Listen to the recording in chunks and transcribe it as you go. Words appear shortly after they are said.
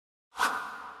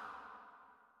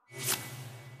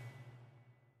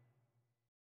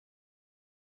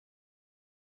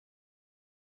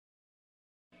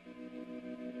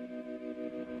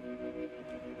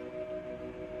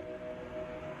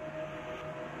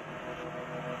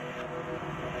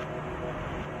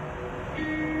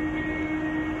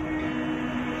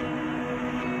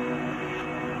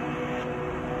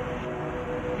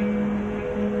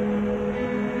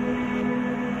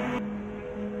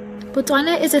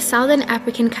Botswana is a southern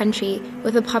African country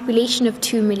with a population of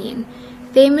 2 million,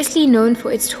 famously known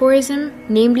for its tourism,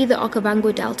 namely the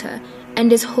Okavango Delta,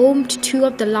 and is home to two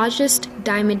of the largest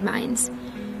diamond mines.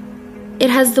 It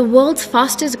has the world's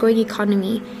fastest growing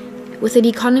economy, with an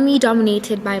economy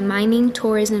dominated by mining,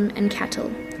 tourism, and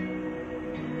cattle.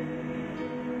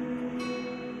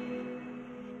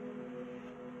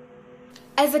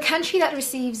 As a country that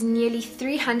receives nearly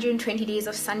 320 days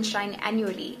of sunshine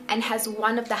annually and has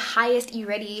one of the highest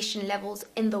irradiation levels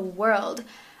in the world,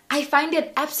 I find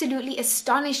it absolutely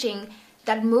astonishing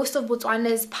that most of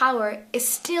Botswana's power is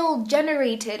still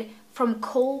generated from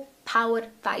coal-powered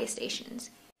fire stations.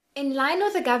 In line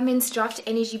with the government's draft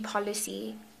energy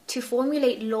policy to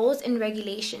formulate laws and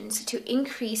regulations to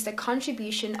increase the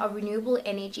contribution of renewable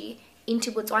energy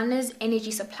into Botswana's energy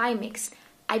supply mix,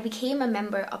 I became a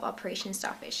member of Operation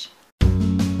Starfish.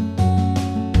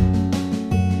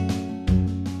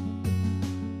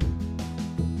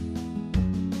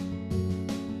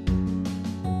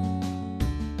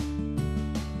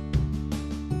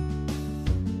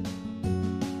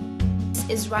 This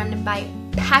is run by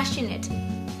passionate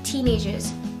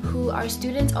teenagers who are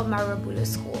students of Marabula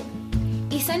School.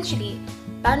 Essentially,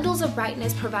 Bundles of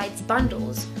Brightness provides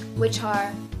bundles, which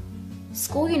are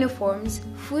school uniforms,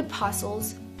 food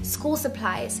parcels, school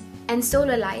supplies, and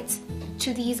solar lights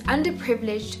to these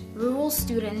underprivileged rural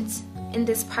students in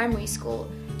this primary school.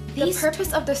 The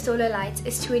purpose of the solar lights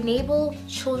is to enable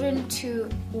children to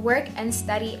work and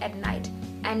study at night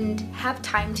and have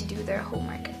time to do their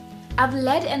homework. I've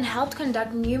led and helped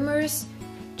conduct numerous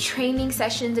training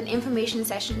sessions and information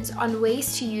sessions on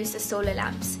ways to use the solar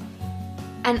lamps,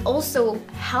 and also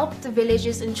help the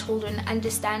villagers and children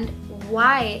understand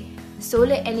why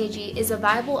solar energy is a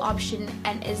viable option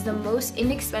and is the most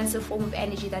inexpensive form of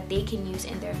energy that they can use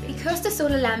in their village. Because the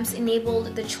solar lamps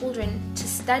enabled the children to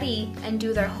study and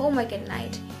do their homework at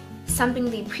night, something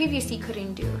they previously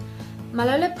couldn't do,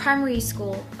 Malola Primary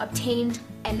School obtained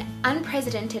an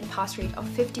unprecedented pass rate of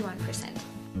 51%.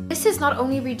 This has not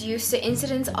only reduced the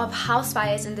incidence of house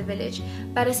fires in the village,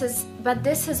 but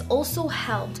this has also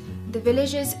helped the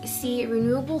villagers see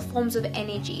renewable forms of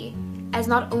energy as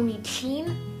not only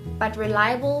clean, but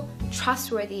reliable,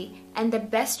 trustworthy, and the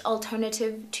best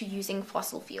alternative to using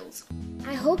fossil fuels.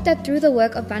 I hope that through the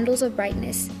work of Bundles of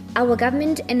Brightness, our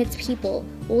government and its people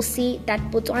will see that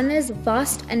Botswana's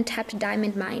vast untapped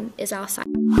diamond mine is our sign.